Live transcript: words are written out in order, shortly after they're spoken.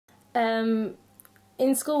In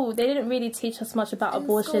school, they didn't really teach us much about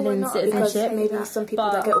abortion and citizenship. Maybe some people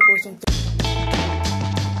that get abortions.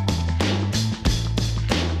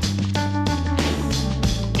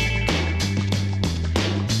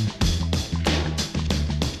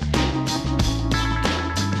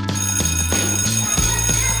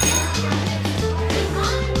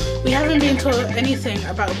 We haven't been taught anything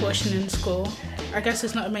about abortion in school. I guess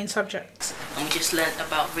it's not a main subject. And we just learnt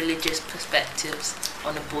about religious perspectives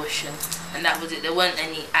on abortion, and that was it. There weren't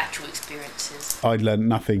any actual experiences. I learned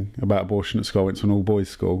nothing about abortion at school. I went to an all-boys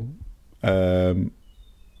school. I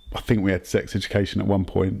think we had sex education at one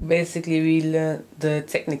point. Basically, we learned the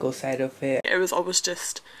technical side of it. It was always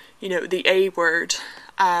just, you know, the A word,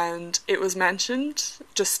 and it was mentioned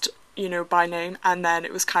just, you know, by name, and then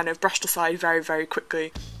it was kind of brushed aside very, very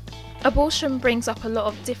quickly. Abortion brings up a lot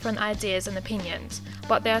of different ideas and opinions,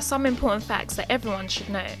 but there are some important facts that everyone should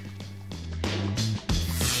know.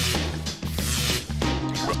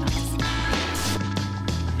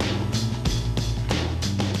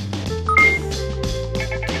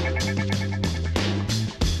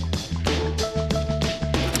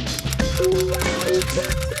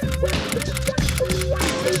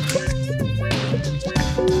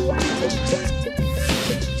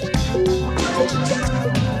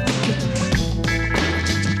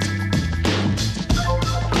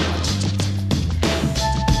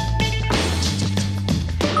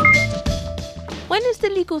 When is the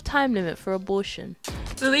legal time limit for abortion?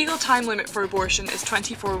 The legal time limit for abortion is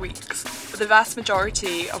 24 weeks, but the vast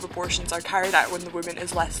majority of abortions are carried out when the woman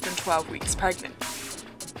is less than 12 weeks pregnant.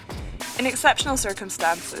 In exceptional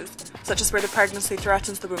circumstances, such as where the pregnancy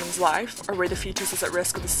threatens the woman's life or where the fetus is at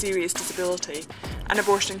risk of a serious disability, an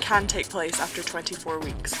abortion can take place after 24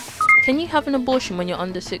 weeks. Can you have an abortion when you're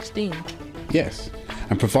under 16? Yes,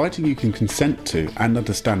 and providing you can consent to and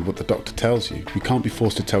understand what the doctor tells you, you can't be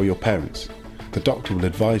forced to tell your parents. The doctor will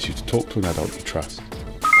advise you to talk to an adult you trust.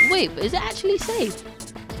 Wait, but is it actually safe?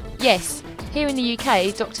 Yes, here in the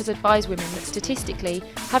UK, doctors advise women that statistically,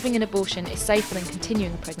 having an abortion is safer than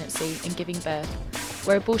continuing a pregnancy and giving birth.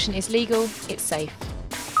 Where abortion is legal, it's safe.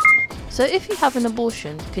 So if you have an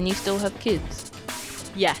abortion, can you still have kids?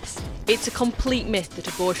 Yes, it's a complete myth that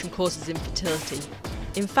abortion causes infertility.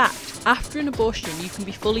 In fact, after an abortion you can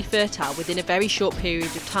be fully fertile within a very short period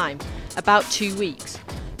of time, about 2 weeks.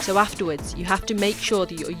 So afterwards, you have to make sure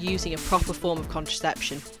that you're using a proper form of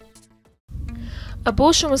contraception.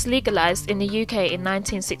 Abortion was legalised in the UK in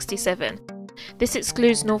 1967. This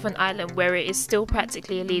excludes Northern Ireland, where it is still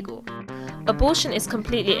practically illegal. Abortion is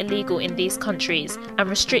completely illegal in these countries and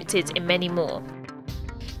restricted in many more.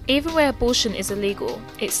 Even where abortion is illegal,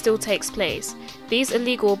 it still takes place. These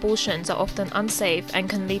illegal abortions are often unsafe and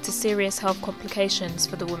can lead to serious health complications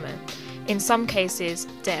for the woman, in some cases,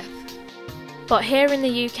 death. But here in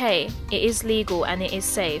the UK, it is legal and it is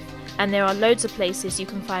safe, and there are loads of places you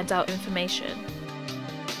can find out information.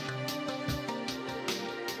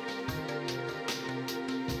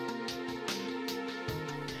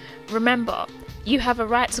 Remember, you have a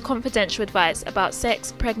right to confidential advice about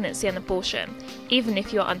sex, pregnancy and abortion, even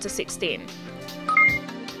if you're under 16.